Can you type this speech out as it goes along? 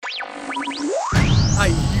Hey,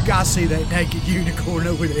 you guys see that naked unicorn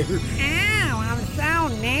over there? Ow, I'm so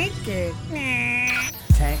naked.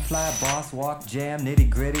 Tank fly, boss walk, jam, nitty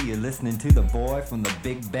gritty. You're listening to the boy from the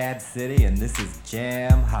big bad city, and this is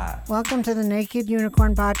Jam Hot. Welcome to the Naked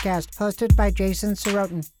Unicorn Podcast, hosted by Jason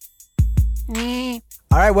Sorotin.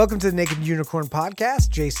 All right, welcome to the Naked Unicorn Podcast.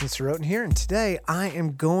 Jason Sorotin here, and today I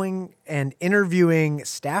am going and interviewing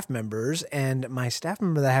staff members, and my staff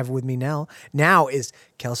member that I have with me now is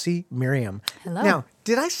Kelsey Miriam. Hello. Now,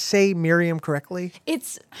 did I say Miriam correctly?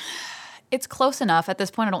 It's close enough. At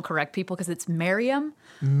this point, I don't correct people because it's Miriam.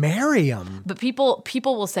 Miriam. But people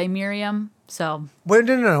will say Miriam. So Wait,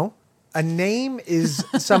 no. A name is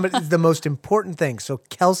the most important thing. So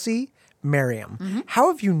Kelsey Miriam. Mm-hmm. How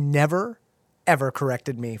have you never, ever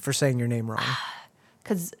corrected me for saying your name wrong?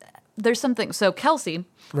 because there's something. So Kelsey,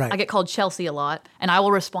 Right. I get called Chelsea a lot, and I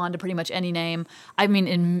will respond to pretty much any name. I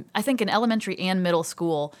mean, I think in elementary and middle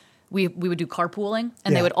school, we would do carpooling, and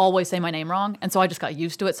Yeah. they would always say my name wrong, and so I just got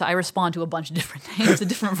used to it. So I respond to a bunch of different names, a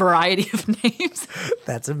different variety of names.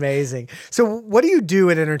 That's amazing. So what do you do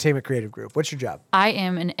at Entertainment Creative Group? What's your job? I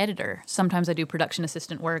am an editor. Sometimes I do production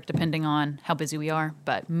assistant work, depending on how busy we are,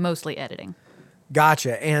 but mostly editing.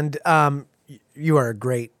 Gotcha. And you are a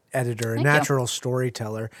great editor, a Thank you. natural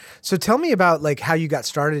storyteller. So tell me about like how you got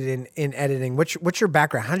started in editing. What's your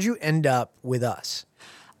background? How did you end up with us?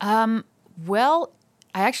 Well,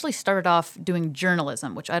 I actually started off doing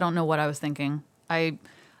journalism, which I don't know what I was thinking. I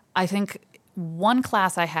think one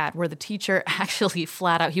class I had where the teacher actually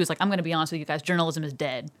flat out, he was like, I'm going to be honest with you guys, journalism is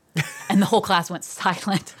dead. And the whole class went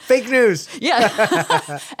silent. Fake news.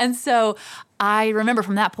 Yeah. And so I remember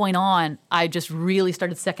from that point on, I just really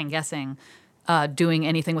started second guessing doing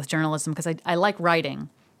anything with journalism because I like writing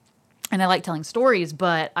and I like telling stories,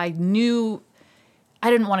 but I knew I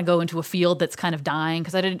didn't want to go into a field that's kind of dying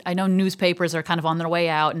because I know newspapers are kind of on their way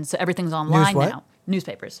out, and so everything's online what? now.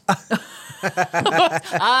 Newspapers.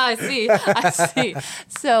 I see.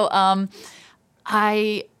 So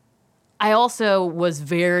I also was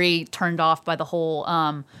very turned off by the whole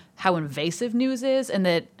how invasive news is, and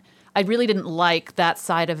that I really didn't like that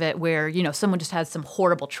side of it where, you know, someone just has some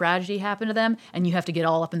horrible tragedy happen to them and you have to get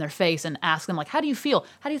all up in their face and ask them, like, how do you feel?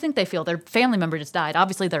 How do you think they feel? Their family member just died.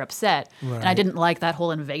 Obviously, they're upset. And I Right. didn't like that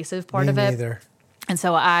whole invasive part Me of it. neither. And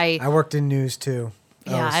so I worked in news too.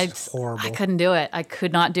 yeah, That was horrible. I couldn't do it. I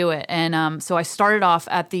could not do it. And so I started off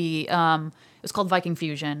at the, it was called Viking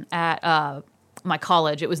Fusion at my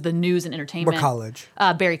college. It was the news and entertainment. What college?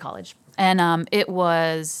 Berry College. And it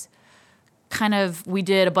was kind of, we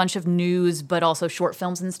did a bunch of news, but also short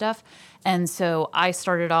films and stuff. And so I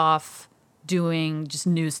started off doing just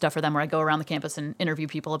news stuff for them where I go around the campus and interview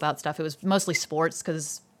people about stuff. It was mostly sports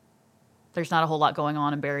because there's not a whole lot going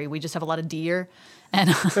on in Berry. We just have a lot of deer, and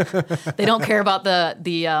they don't care about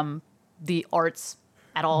the arts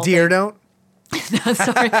at all. Deer don't?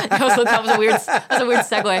 Sorry, that was a weird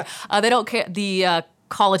segue. They don't care. The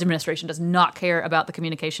college administration does not care about the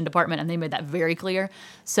communication department, and they made that very clear.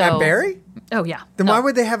 So At Berry? Oh yeah. Then No. why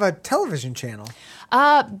would they have a television channel?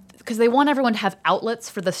 Because they want everyone to have outlets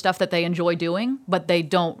for the stuff that they enjoy doing, but they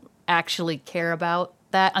don't actually care about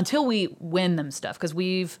that until we win them stuff. Because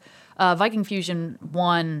we've Viking Fusion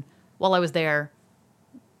won while I was there.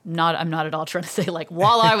 I'm not at all trying to say like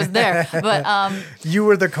while I was there, but You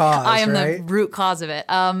were the cause, I am right? the root cause of it.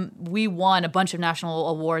 We won a bunch of national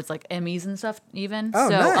awards, like Emmys and stuff, even. Oh,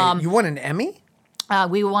 so, nice. You won an Emmy?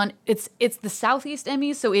 we won. It's the Southeast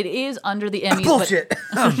Emmys, so it is under the Emmys. Bullshit.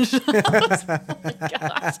 But,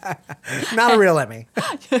 Not a real Emmy.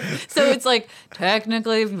 so it's like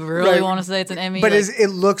technically, if you really Right. want to say it's an Emmy, But like, it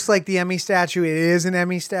looks like the Emmy statue. It is an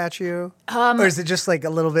Emmy statue? Or is it just like a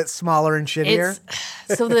little bit smaller and shittier?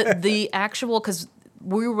 it's so the actual, because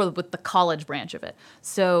we were with the college branch of it,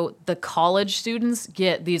 so the college students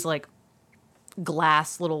get these like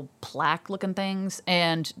glass little plaque looking things,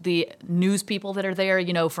 and the news people that are there,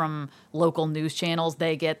 you know, from local news channels,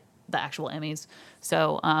 they get the actual Emmys.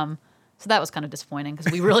 So so that was kind of disappointing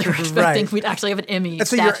because we really were expecting Right. we'd actually have an Emmy And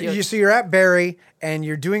so statue. you're at Berry and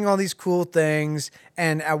you're doing all these cool things.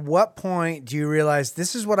 And at what point do you realize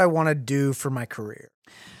this is what I want to do for my career?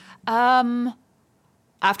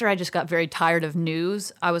 After I just got very tired of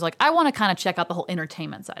news, I was like, I want to kind of check out the whole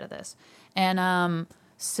entertainment side of this. And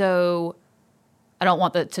so I don't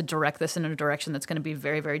want to direct this in a direction that's going to be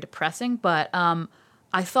very, very depressing, but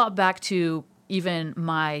I thought back to even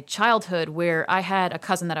my childhood where I had a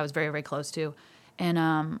cousin that I was very, very close to,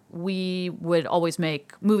 and we would always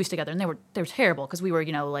make movies together, and they were terrible because we were,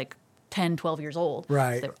 you know, like 10, 12 years old.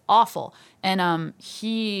 Right. So they were awful. And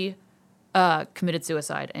he committed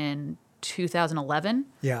suicide in 2011.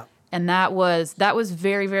 Yeah. And that was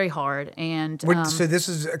very, very hard. And So this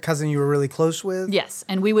is a cousin you were really close with? yes,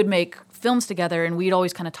 and we would make films together, and we'd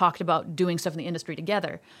always kind of talked about doing stuff in the industry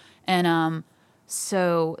together. And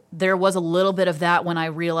so there was a little bit of that when I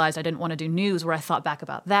realized I didn't want to do news, where I thought back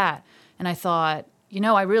about that. And I thought,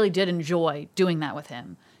 I really did enjoy doing that with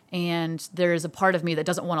him. And there's a part of me that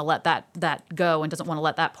doesn't want to let that go and doesn't want to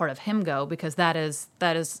let that part of him go, because that is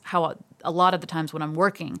how a lot of the times when I'm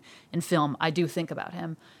working in film, I do think about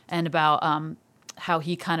him and about how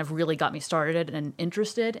he kind of really got me started and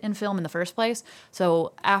interested in film in the first place.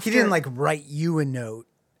 So after He didn't write you a note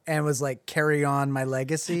and was like, carry on my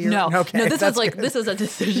legacy? No, okay, no. This that's is good. this is a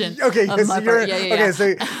decision. Okay, of my part. Yeah. Okay,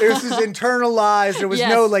 so this is internalized. There was Yes.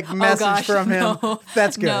 no Oh, message gosh, from him. no.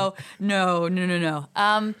 That's good. No.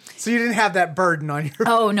 So you didn't have that burden on your.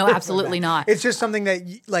 Oh no, absolutely not. It's just something that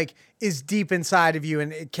is deep inside of you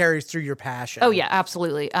and it carries through your passion. Oh yeah,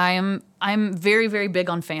 absolutely. I'm very, very big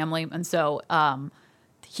on family, and so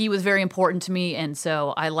he was very important to me, and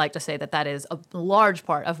so I like to say that is a large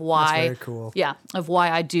part of why. That's very cool. Yeah, of why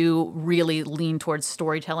I do really lean towards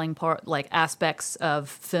storytelling aspects of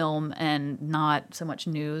film and not so much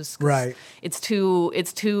news. 'Cause Right. It's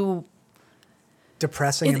too.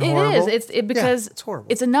 Depressing and It horrible. is. Because it's horrible.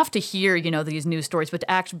 It's enough to hear, these news stories, but to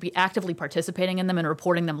actually be actively participating in them and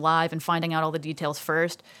reporting them live and finding out all the details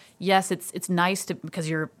first. Yes, it's nice because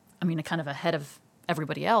you're kind of ahead of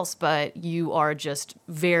everybody else, but you are just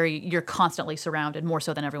you're constantly surrounded, more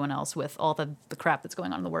so than everyone else, with all the crap that's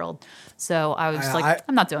going on in the world. So I was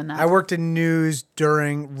I'm not doing that. I worked in news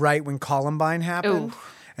right when Columbine happened. Ooh.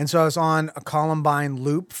 And so I was on a Columbine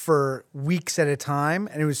loop for weeks at a time,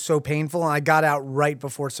 and it was so painful. And I got out right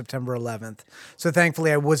before September 11th. So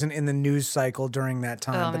thankfully I wasn't in the news cycle during that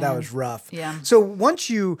time, but that man. was rough. Yeah. So once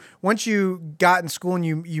you got in school and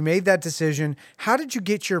you made that decision, how did you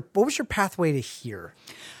what was your pathway to here?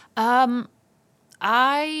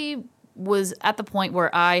 I was at the point where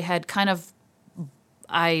I kind of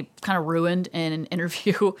ruined in an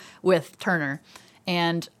interview with Turner.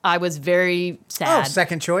 And I was very sad. Oh,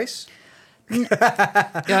 second choice?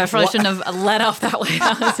 I probably shouldn't have led off that way.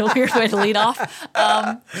 That was a weird way to lead off.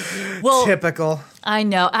 Typical. I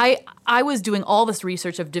know. I was doing all this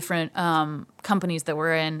research of different companies that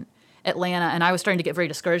were in Atlanta, and I was starting to get very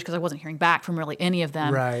discouraged because I wasn't hearing back from really any of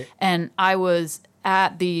them. Right. And I was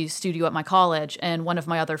at the studio at my college, and one of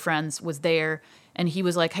my other friends was there, and he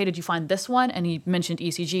was like, "Hey, did you find this one?" And he mentioned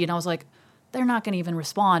ECG, and I was like, they're not going to even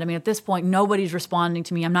respond. At this point, nobody's responding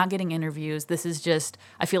to me. I'm not getting interviews.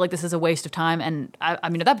 I feel like this is a waste of time. And at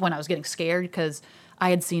that point, I was getting scared because I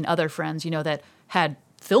had seen other friends, that had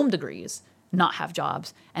film degrees not have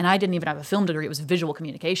jobs. And I didn't even have a film degree. It was a visual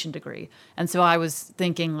communication degree. And so I was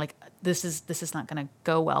thinking, this is not going to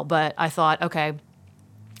go well. But I thought, okay,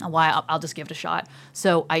 I'll just give it a shot.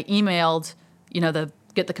 So I emailed,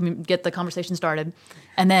 get the conversation started,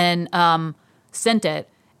 and then sent it.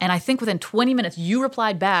 And I think within 20 minutes, you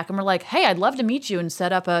replied back and were like, "Hey, I'd love to meet you and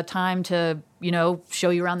set up a time to, show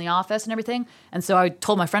you around the office and everything." And so I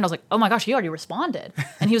told my friend, I was like, "Oh my gosh, he already responded."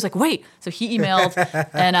 And he was like, "Wait." So he emailed,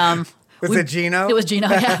 and Was it Gino? It was Gino.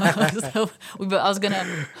 Yeah. So I was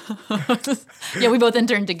gonna. Yeah, we both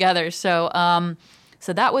interned together. So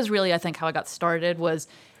so that was really, I think, how I got started. Let's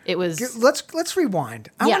rewind.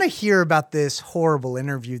 I want to hear about this horrible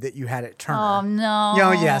interview that you had at Turner. Oh no.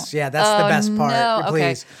 Oh yes, yeah, that's the best part. No.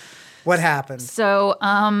 Please. Okay. What happened? So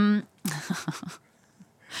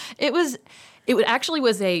it actually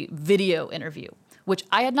was a video interview, which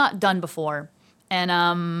I had not done before. And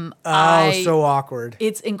so awkward.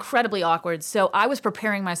 It's incredibly awkward. So I was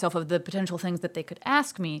preparing myself of the potential things that they could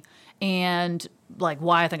ask me, and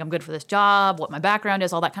why I think I'm good for this job, what my background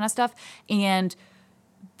is, all that kind of stuff. And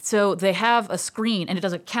so they have a screen, and it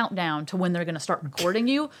does a countdown to when they're going to start recording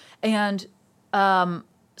you. And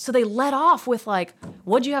so they let off with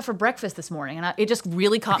 "What'd you have for breakfast this morning?" And it just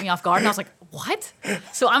really caught me off guard. And I was like, "What?"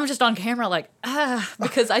 So I'm just on camera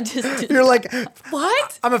because I just You're like,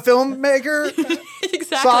 "What?" I'm a filmmaker. Exactly.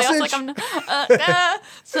 Sausage? I was like,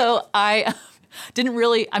 So I didn't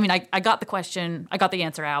really. I got the question. I got the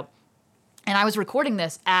answer out, and I was recording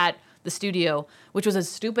this at the studio, which was a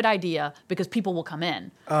stupid idea because people will come in.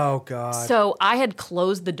 Oh God. So I had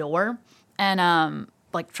closed the door and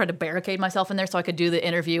tried to barricade myself in there so I could do the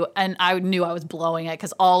interview, and I knew I was blowing it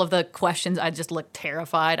because all of the questions I just looked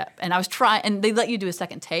terrified, and I was trying, and they let you do a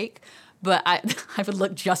second take, but I would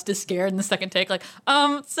look just as scared in the second take, so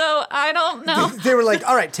I don't know. They were like,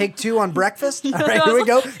 "All right, take 2 on breakfast. All right, here we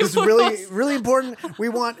go. This is really, really important. We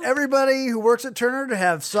want everybody who works at Turner to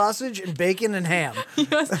have sausage and bacon and ham."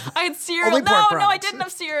 Yes, I had cereal. Only pork No, I products. didn't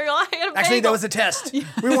have cereal. I had a Actually, that bagel. was a test.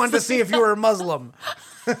 We wanted to see if you were a Muslim.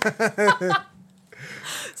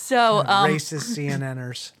 So, Racist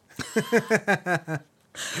CNNers.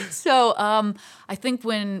 So I think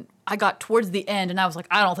when I got towards the end and I was like,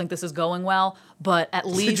 I don't think this is going well, but at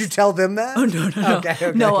least. Did you tell them that? Oh, no.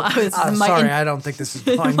 Okay. No, I was. Sorry, I don't think this is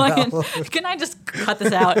going well. Can I just cut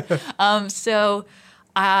this out? So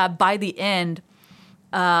by the end,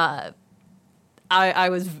 I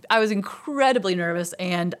was incredibly nervous,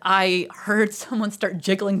 and I heard someone start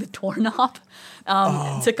jiggling the doorknob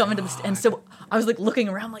to come into the. And so I was like looking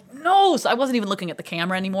around, like no. So I wasn't even looking at the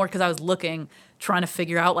camera anymore because I was looking, trying to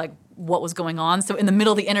figure out like what was going on. So in the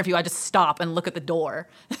middle of the interview, I just stop and look at the door.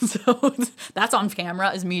 And so that's on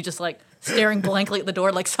camera, is me just like staring blankly at the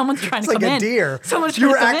door, like someone's trying to come in. Like a deer. Someone's You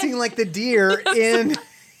trying were to come acting in. like the deer in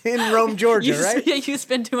Rome, Georgia, right? Yeah, you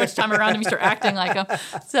spend too much time around him, you start acting like him.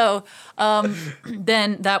 So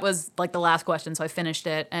then that was like the last question. So I finished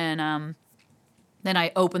it, and then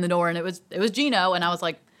I opened the door, and it was Gino, and I was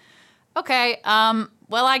like, okay,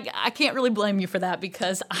 well, I can't really blame you for that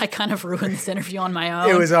because I kind of ruined this interview on my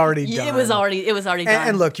own. It was already done. It was already done.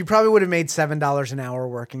 And look, you probably would have made $7 an hour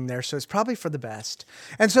working there, so it's probably for the best.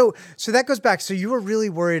 And so that goes back. So you were really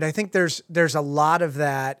worried. I think there's a lot of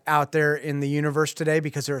that out there in the universe today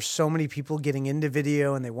because there are so many people getting into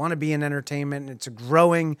video and they want to be in entertainment, and it's a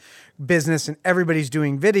growing business and everybody's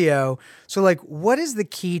doing video. So like, what is the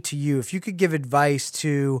key to you? If you could give advice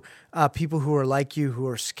to people who are like you, who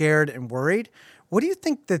are scared and worried, what do you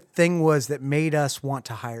think the thing was that made us want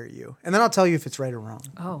to hire you? And then I'll tell you if it's right or wrong.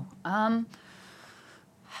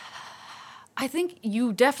 I think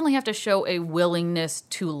you definitely have to show a willingness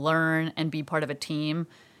to learn and be part of a team.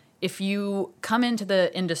 If you come into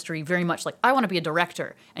the industry very much like, I want to be a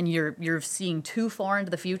director, and you're seeing too far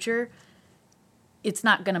into the future, it's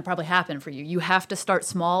not going to probably happen for you. You have to start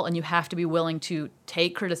small, and you have to be willing to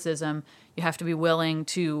take criticism. You have to be willing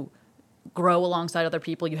to grow alongside other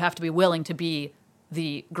people. You have to be willing to be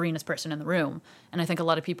the greenest person in the room. And I think a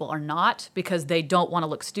lot of people are not, because they don't want to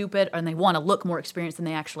look stupid, and they want to look more experienced than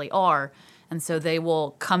they actually are. And so they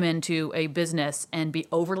will come into a business and be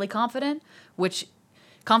overly confident, which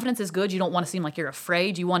confidence is good. You don't want to seem like you're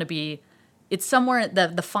afraid. You want to be, it's somewhere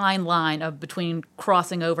the fine line of between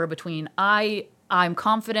crossing over between I'm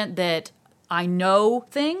confident that I know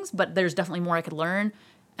things, but there's definitely more I could learn.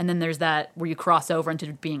 And then there's that where you cross over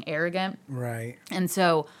into being arrogant. Right. And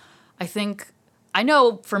so I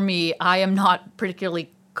know for me, I am not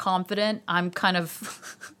particularly confident. I'm kind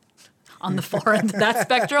of on the far end of that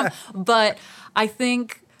spectrum. But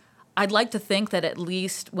I'd like to think that at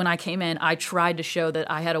least when I came in, I tried to show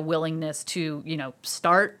that I had a willingness to,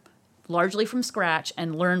 start largely from scratch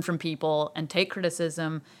and learn from people and take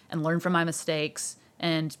criticism and learn from my mistakes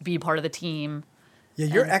and be part of the team. Yeah,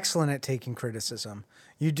 you're excellent at taking criticism.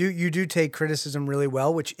 You do take criticism really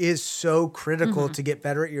well, which is so critical to get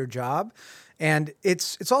better at your job. And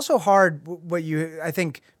it's also hard I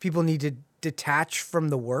think people need to detach from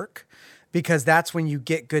the work, because that's when you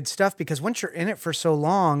get good stuff. Because once you're in it for so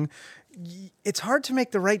long, it's hard to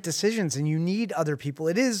make the right decisions, and you need other people.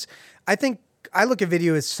 I think I look at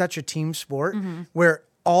video as such a team sport where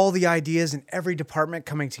all the ideas in every department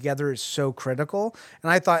coming together is so critical.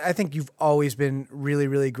 And I think you've always been really,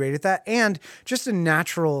 really great at that. And just a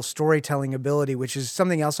natural storytelling ability, which is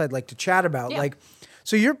something else I'd like to chat about. Yeah.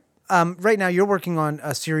 So you're, right now you're working on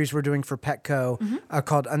a series we're doing for Petco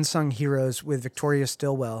called Unsung Heroes with Victoria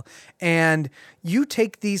Stilwell. And you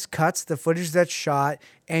take these cuts, the footage that's shot,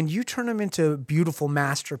 and you turn them into beautiful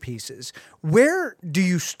masterpieces. Where do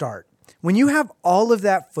you start? When you have all of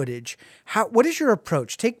that footage, what is your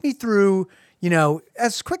approach? Take me through,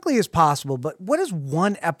 as quickly as possible, but what does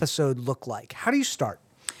one episode look like? How do you start?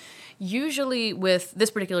 Usually with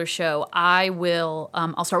this particular show,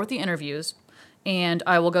 I'll start with the interviews, and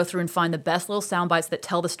I will go through and find the best little sound bites that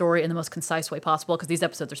tell the story in the most concise way possible, because these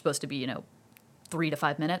episodes are supposed to be, 3 to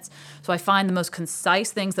 5 minutes. So I find the most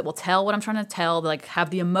concise things that will tell what I'm trying to tell, like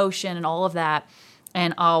have the emotion and all of that,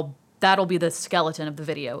 and that'll be the skeleton of the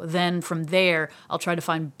video. Then from there, I'll try to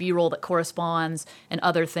find B-roll that corresponds and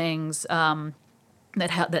other things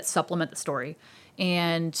that supplement the story.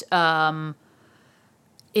 And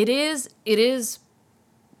it is.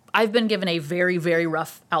 I've been given a very, very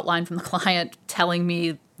rough outline from the client telling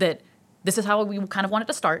me that this is how we kind of want it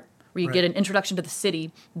to start, where you get an introduction to the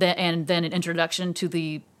city, and then an introduction to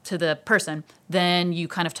the person. Then you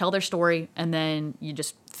kind of tell their story, and then you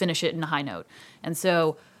just finish it in a high note. And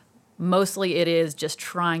so mostly it is just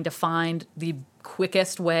trying to find the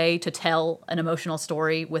quickest way to tell an emotional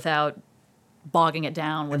story without bogging it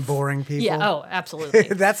down with And boring people. Yeah, oh, absolutely.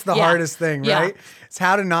 That's the hardest thing, Yeah. right? It's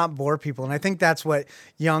how to not bore people. And I think that's what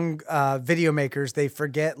young video makers, they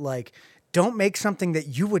forget, don't make something that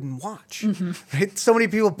you wouldn't watch. Mm-hmm. Right? So many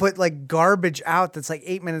people put like garbage out that's like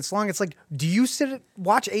 8 minutes long. It's like, do you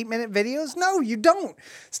watch 8-minute videos? No, you don't.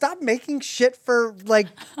 Stop making shit for like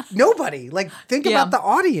nobody. Like think Yeah. about the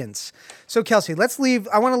audience. So Kelsey,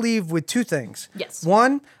 I want to leave with two things. Yes.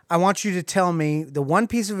 One, I want you to tell me the one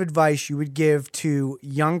piece of advice you would give to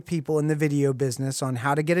young people in the video business on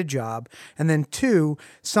how to get a job. And then two,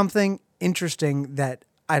 something interesting that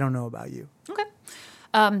I don't know about you. Okay.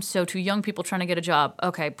 So to young people trying to get a job,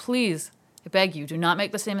 okay, please, I beg you, do not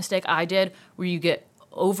make the same mistake I did where you get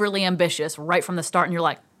overly ambitious right from the start and you're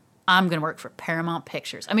like, I'm going to work for Paramount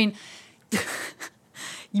Pictures. I mean,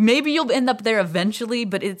 maybe you'll end up there eventually,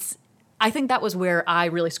 but I think that was where I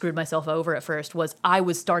really screwed myself over at first, was I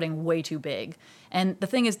was starting way too big. And the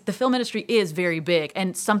thing is, the film industry is very big,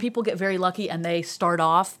 and some people get very lucky and they start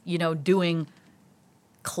off, doing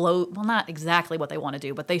well, not exactly what they want to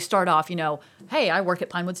do, but they start off, hey, I work at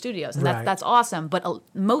Pinewood Studios, and Right. that's awesome. But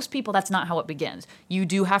most people, that's not how it begins. You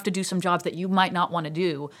do have to do some jobs that you might not want to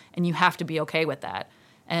do, and you have to be okay with that.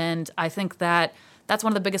 And I think that's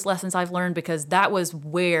one of the biggest lessons I've learned, because that was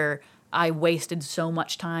where I wasted so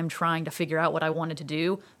much time trying to figure out what I wanted to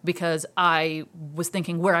do, because I was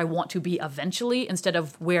thinking where I want to be eventually instead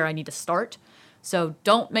of where I need to start. So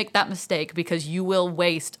don't make that mistake, because you will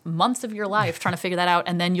waste months of your life trying to figure that out,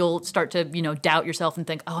 and then you'll start to, doubt yourself and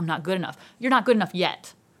think, oh, I'm not good enough. You're not good enough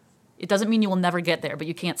yet. It doesn't mean you will never get there, but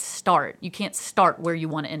you can't start. You can't start where you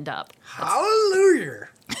want to end up. Hallelujah.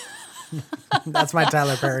 That's my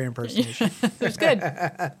Tyler Perry impersonation. It's good.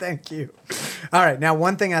 Thank you. All right. Now,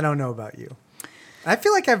 one thing I don't know about you. I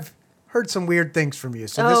feel like I've heard some weird things from you,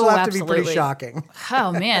 so this will have to be pretty absolutely. shocking.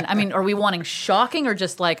 Oh, man. I mean, are we wanting shocking or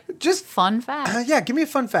just fun facts? Yeah, give me a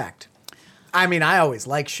fun fact. I mean, I always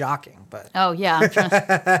like shocking, but Oh, yeah.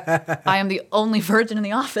 I am the only virgin in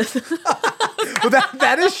the office. well,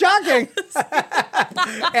 that is shocking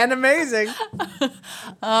and amazing.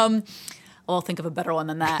 I'll think of a better one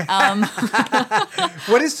than that.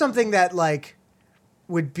 What is something that like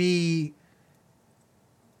would be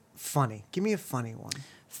funny? Give me a funny one.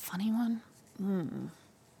 Funny one?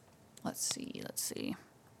 Let's see.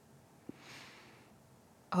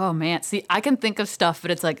 Oh, man. See, I can think of stuff, but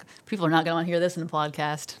it's like, people are not going to want to hear this in the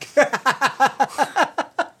podcast.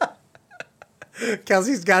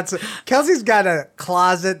 Kelsey's got a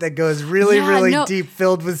closet that goes really, Yeah, really no. deep,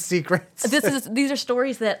 filled with secrets. These are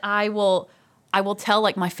stories that I will tell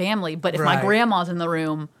like my family, but if Right. my grandma's in the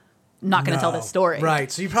room, not going to tell this story.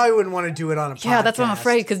 Right. So you probably wouldn't want to do it on a podcast. Yeah, that's what I'm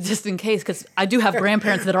afraid, because just in case, because I do have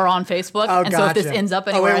grandparents that are on Facebook, Oh, and so if this gotcha. ends up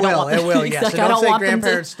anywhere, I don't want them. It will, yes. Like, So I don't don't say want them to-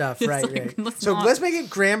 grandparent stuff. It's Right, like, right. let's So not. let's make it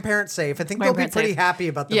grandparent safe. I think they'll be Grandparent pretty safe. happy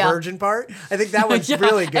about the Yeah. virgin part. I think that one's Yeah,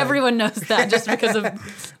 really good. Everyone knows that just because of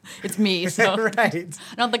it's me. So Right.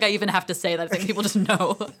 I don't think I even have to say that. I think people just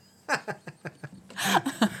know.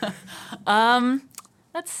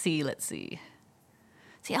 Let's see.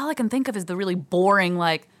 See, all I can think of is the really boring,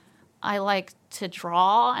 like, I like to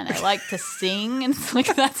draw and I like to sing, and it's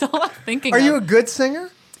like that's all I'm thinking Are of. you a good singer?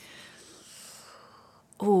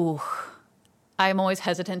 Ooh. I'm always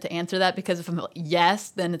hesitant to answer that, because if I'm like, yes,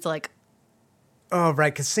 then it's like, Oh,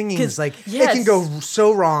 right. Because singing 'Cause, is like, it yes. can go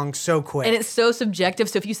so wrong so quick. and it's so subjective.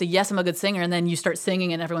 So if you say, yes, I'm a good singer, and then you start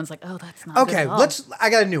singing and everyone's like, oh, that's not good Okay, at all. I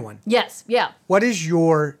got a new one. Yes, yeah. What is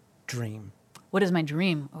your dream? What What is my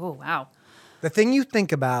dream? Oh, wow. The thing you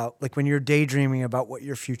think about, like when you're daydreaming about what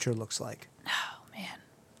your future looks like.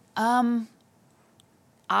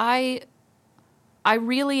 I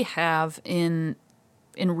really have in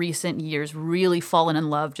recent years really fallen in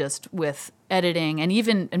love just with editing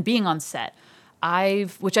and being on set.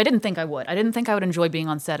 Which I didn't think I would. I didn't think I would enjoy being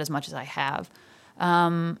on set as much as I have.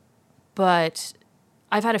 But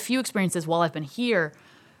I've had a few experiences while I've been here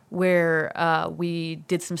where we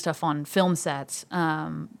did some stuff on film sets,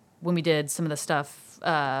 when we did some of the stuff,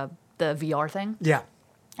 the VR thing. Yeah.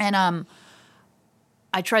 And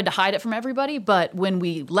I tried to hide it from everybody, but when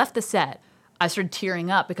we left the set, I started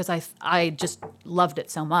tearing up because I just loved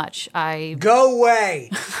it so much. Go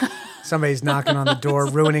away. Somebody's knocking on the door,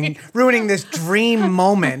 ruining this dream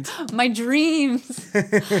moment. My dreams.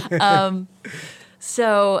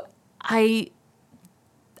 So I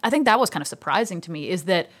think that was kind of surprising to me, is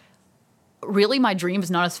that really my dream is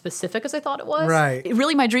not as specific as I thought it was. Right.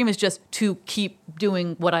 Really, my dream is just to keep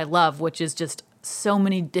doing what I love, which is just so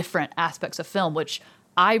many different aspects of film, which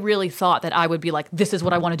I really thought that I would be like, this is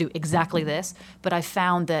what I want to do, exactly this. But I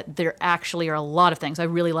found that there actually are a lot of things. I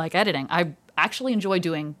really like editing. I actually enjoy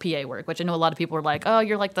doing PA work, which I know a lot of people are like, oh,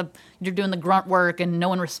 you're doing the grunt work and no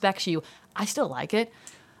one respects you. I still like it.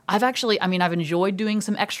 I've enjoyed doing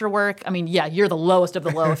some extra work. I mean, yeah, you're the lowest of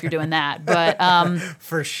the low if you're doing that, but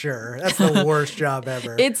For sure. That's the worst job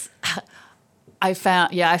ever. I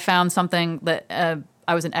found something that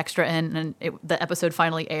I was an extra in, and the episode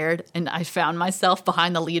finally aired, and I found myself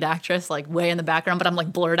behind the lead actress, like way in the background, but I'm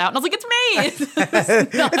like blurred out, and I was like, it's me.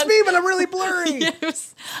 It's me, but I'm really blurry.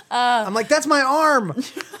 I'm like, that's my arm.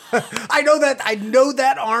 I know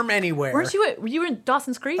that arm anywhere. Were you in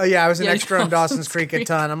Dawson's Creek? Oh yeah, I was an extra on Dawson's Creek a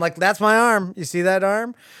ton. I'm like, that's my arm. You see that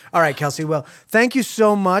arm? All right, Kelsey. Well, thank you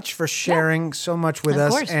so much for sharing so much with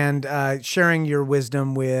us and sharing your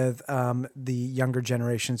wisdom with the younger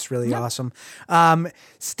generation. It's really awesome.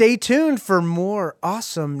 Stay tuned for more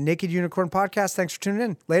awesome Naked Unicorn podcast. Thanks for tuning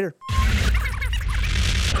in. Later.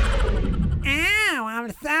 Ow,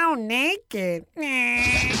 I'm so naked.